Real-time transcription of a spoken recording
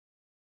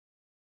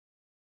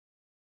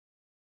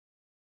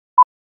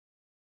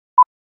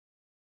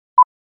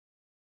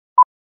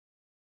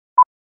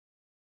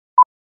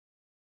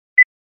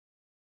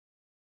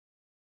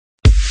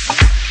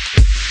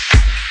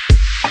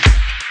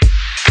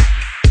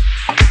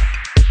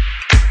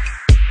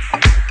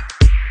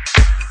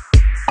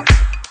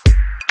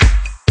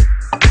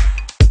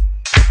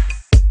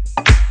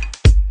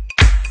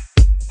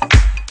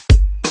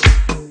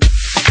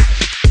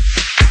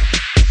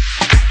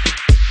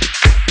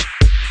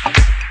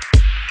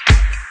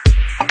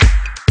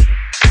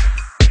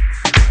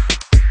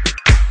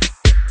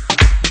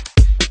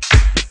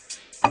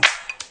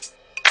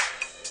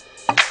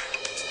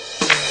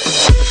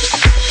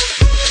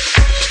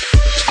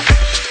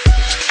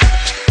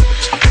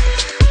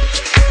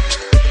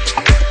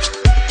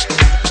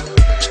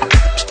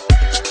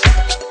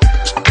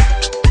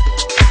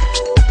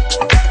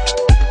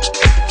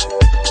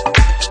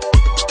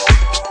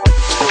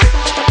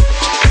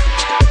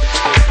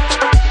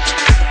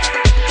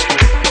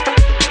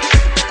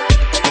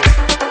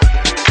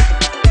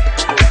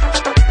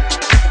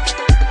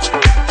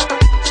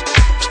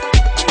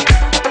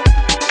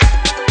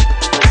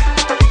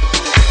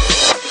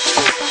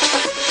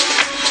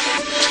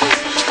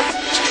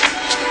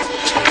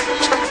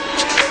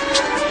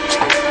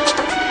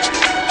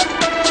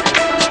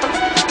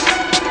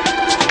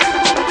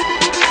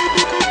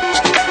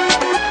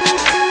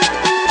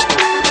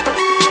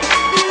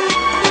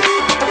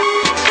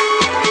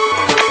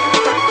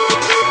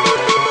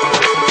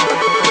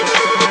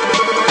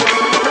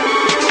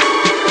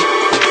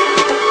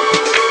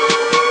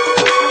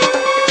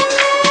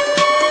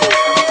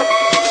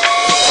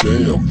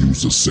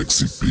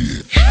sexy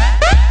bitch.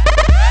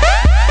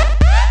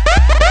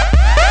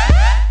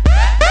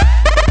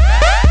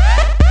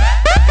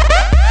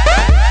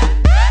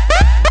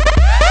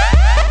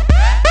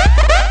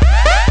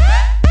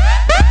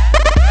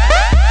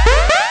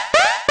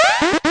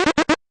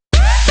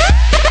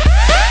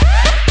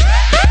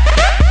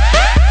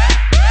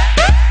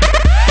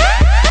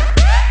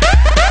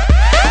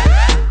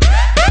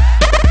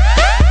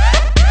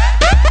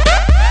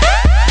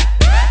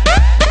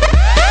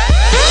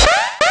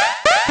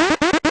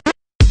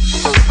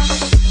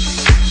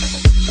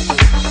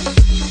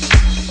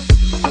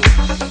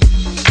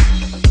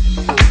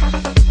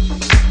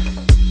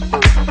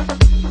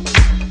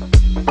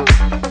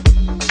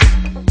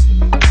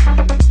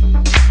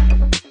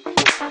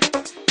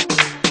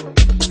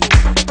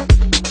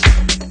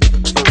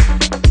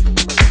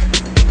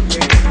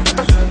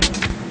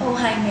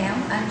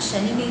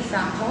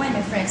 From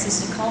my friends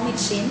used to call me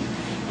Chin,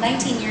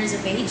 19 years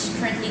of age,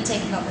 currently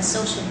taking up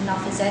associate in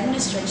office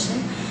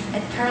administration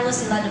at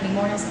Carlos Ilado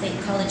Memorial State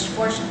College,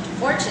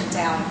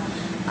 fortune-towne.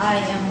 I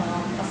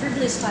am a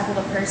frivolous type of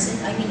a person.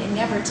 I mean, I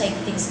never take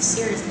things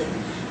seriously.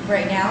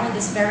 Right now, at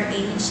this very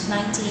age,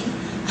 19,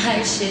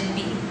 I should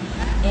be.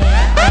 And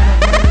I'm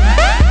a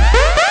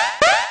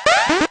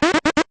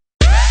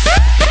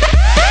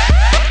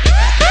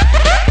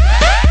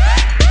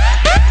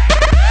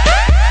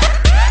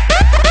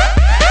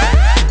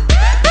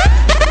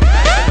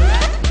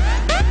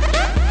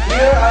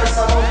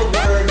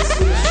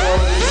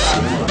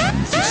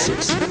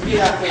We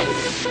have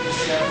face. We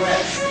have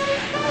breast.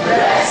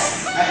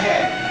 Breast.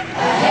 Ahead.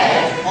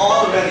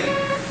 Already.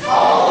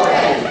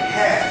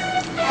 Head.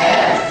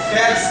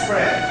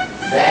 Bedspread.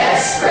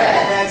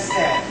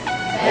 Bedstead.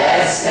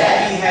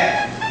 Behead.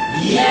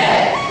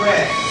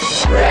 Bread.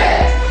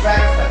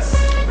 Breakfast.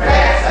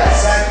 Breast.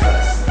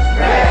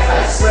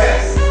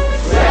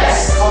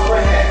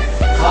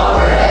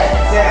 Copperhead.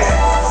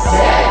 Deadly.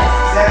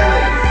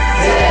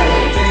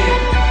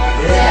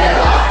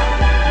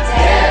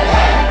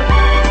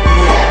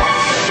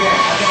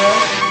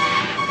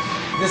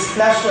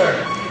 Displeasure.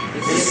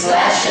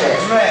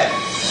 Dread.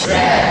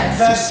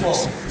 Dreadful.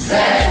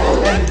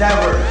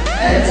 Endeavor.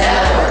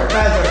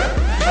 Feather.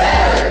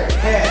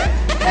 Head.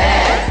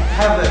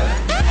 Heaven.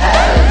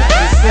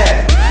 Instead.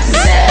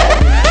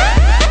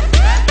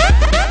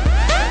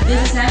 This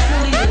is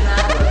actually the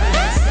map of the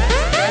United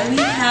States, and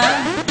we have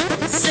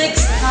 6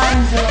 time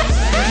zones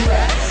in the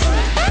U.S.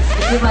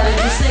 It's divided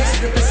into 6: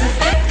 the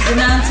Pacific, the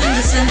Mountain,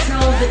 the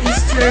Central, the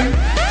Eastern,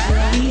 and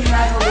then we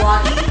have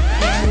Hawaii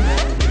and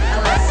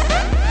Alaska.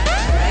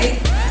 Alright?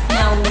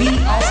 Now we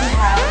also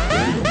have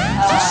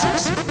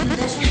the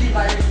additional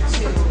divided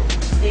into 2.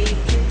 They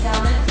keep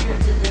down it to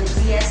the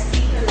DST,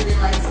 or the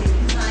daylight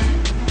saving time,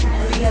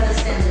 and we have a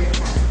standard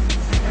time.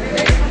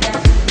 Everybody, we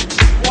have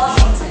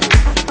Washington,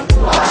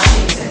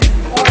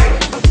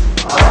 Oregon,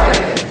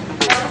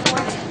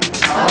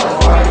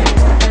 California,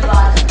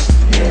 Nevada.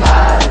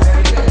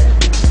 Very good.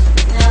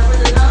 Now for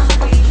the mountain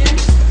region,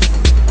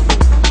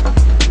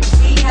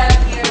 we have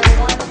here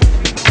 1, 2,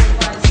 3,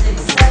 4, 5,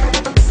 6, 7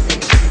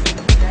 states.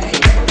 Right?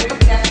 Everybody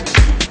got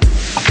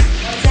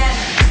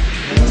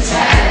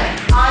Montana,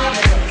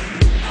 Idaho,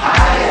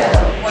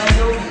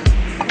 Wyoming,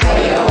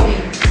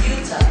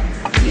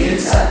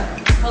 Utah,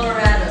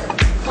 Colorado,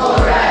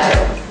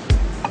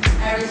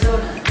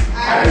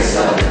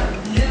 Arizona,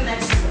 New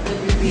Mexico.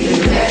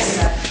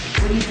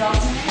 When you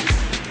document,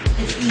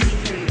 it's easy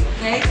for you,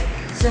 okay?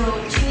 So,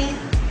 Jeannie,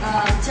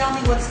 tell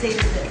me what state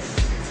is this?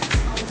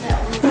 that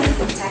will be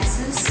in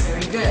Texas,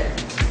 Very good.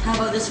 How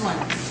about this one?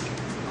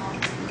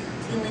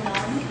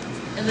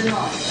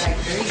 Illinois, Right,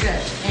 very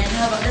good. And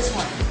how about this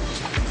one?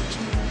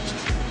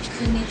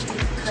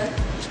 Connecticut,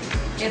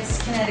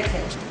 It's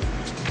Connecticut.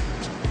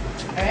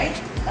 Alright?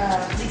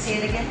 Please say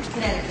it again.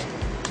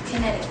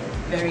 Connecticut.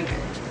 Very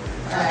good.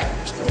 Alright.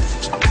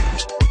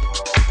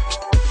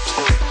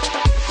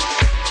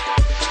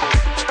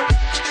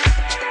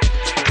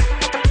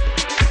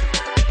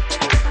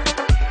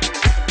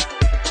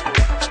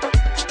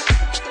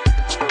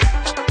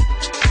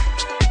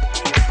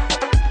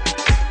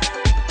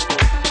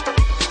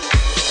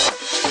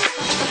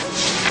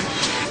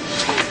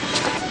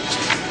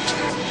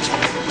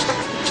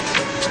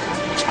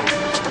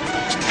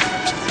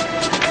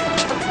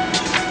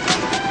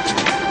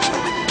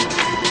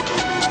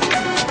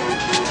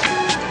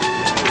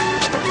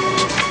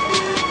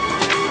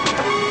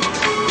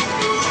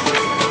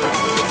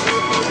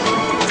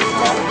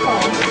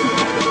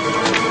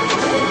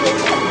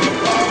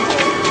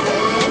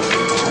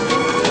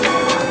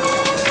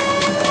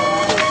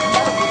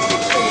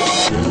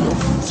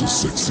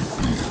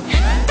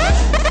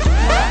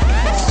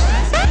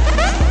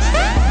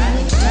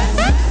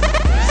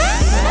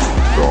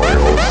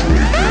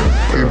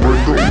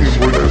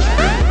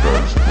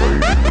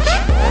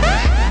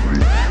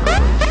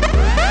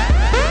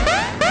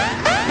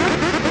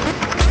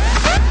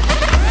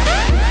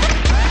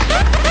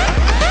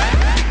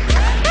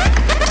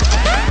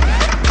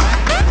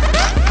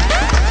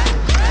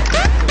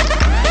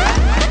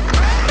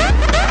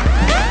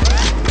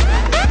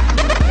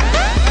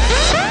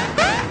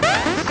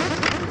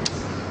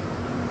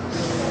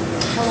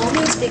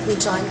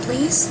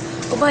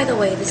 Oh, by the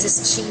way, this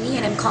is Chini,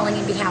 and I'm calling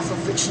in behalf of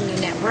Virginia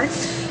Network,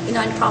 a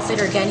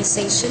nonprofit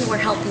organization. We're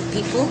helping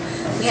people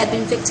who had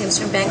been victims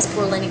from banks'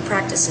 poor lending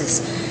practices.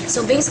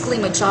 So basically,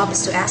 my job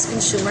is to ask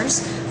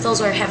consumers, those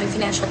who are having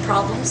financial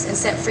problems, and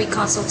set free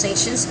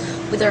consultations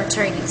with our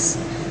attorneys.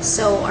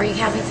 So, are you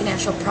having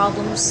financial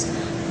problems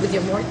with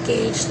your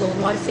mortgage, loan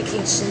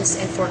modifications,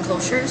 and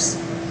foreclosures?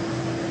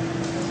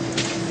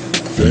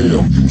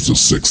 Damn, you's a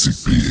sexy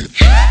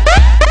bitch.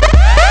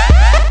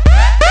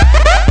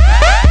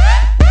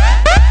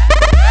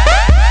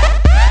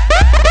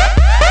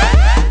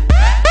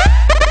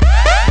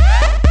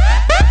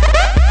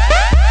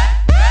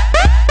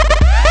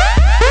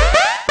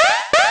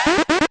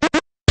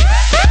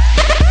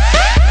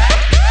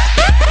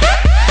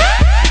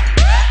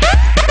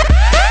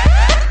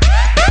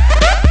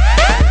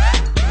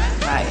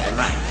 Hi, I'm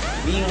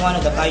Ryan. Being one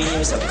of the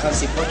pioneers of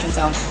CHMSC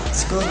fortune-towne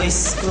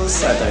school-based school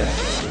center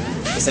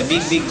is a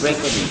big break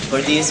for me.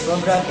 For this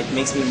program, it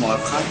makes me more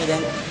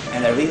confident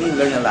and I really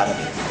learn a lot of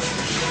it.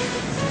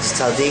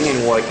 Studying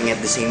and working at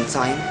the same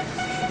time?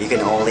 You can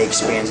only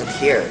experience it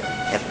here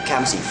at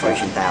CHMSC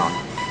fortune-towne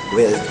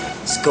with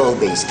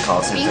school-based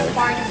call center. Being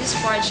part of this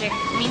project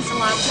means a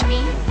lot to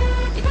me.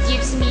 It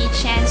gives me a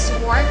chance to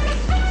work,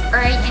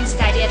 earn, and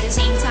study at the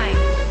same time.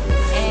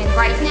 And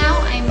right now,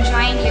 I'm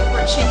enjoying the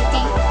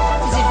opportunity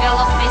to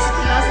develop my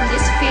skills in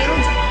this field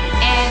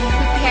and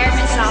prepare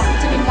myself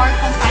to be more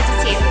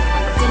competitive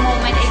the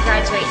moment I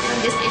graduate from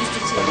this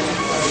institute.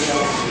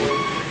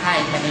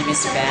 Hi, my name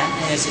is Ben,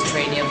 and as a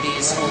trainee of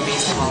the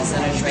school-based call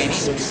center training,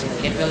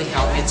 it really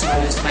helped me to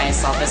boost my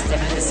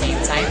self-esteem and at the same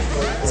time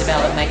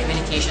develop my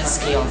communication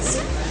skills.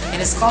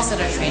 And this call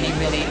center training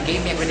really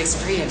gave me a great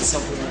experience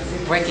of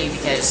working,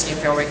 because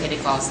if you're working in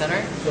a call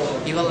center,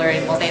 you will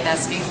learn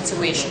multitasking, to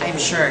which I'm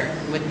sure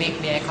would make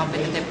me a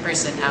competitive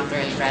person after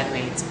I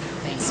graduate.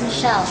 Thanks.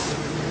 Michelle,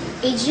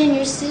 a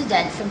junior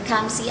student from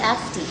CHMSC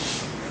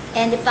FT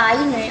and the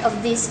pioneer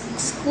of this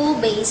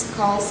school-based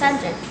call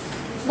center.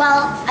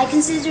 Well, I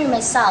consider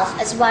myself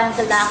as one of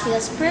the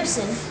luckiest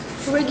person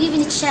who were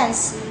given a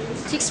chance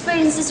to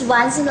experience this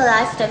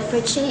once-in-a-lifetime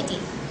opportunity.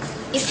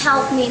 It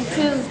helped me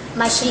improve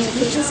my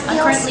communication skills. I'm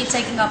currently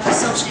taking up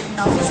Associate in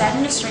Office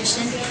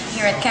Administration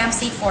here at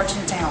CHMSC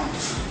fortune-towne.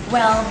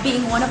 Well,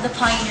 being one of the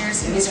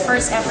pioneers in this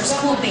first ever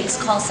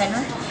school-based call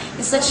center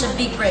is such a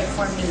big break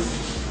for me.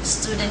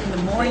 Student in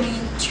the morning,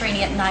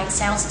 training at night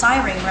sounds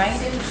tiring,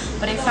 right?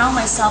 But I found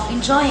myself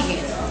enjoying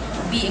it.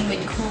 Being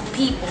with cool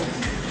people,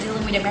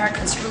 dealing with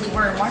Americans really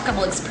were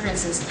remarkable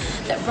experiences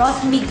that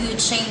brought me good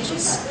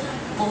changes,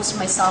 boost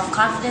my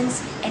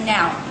self-confidence, and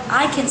now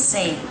I can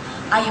say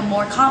I am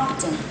more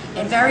competent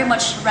and very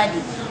much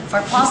ready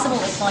for possible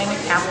employment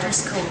after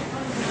school.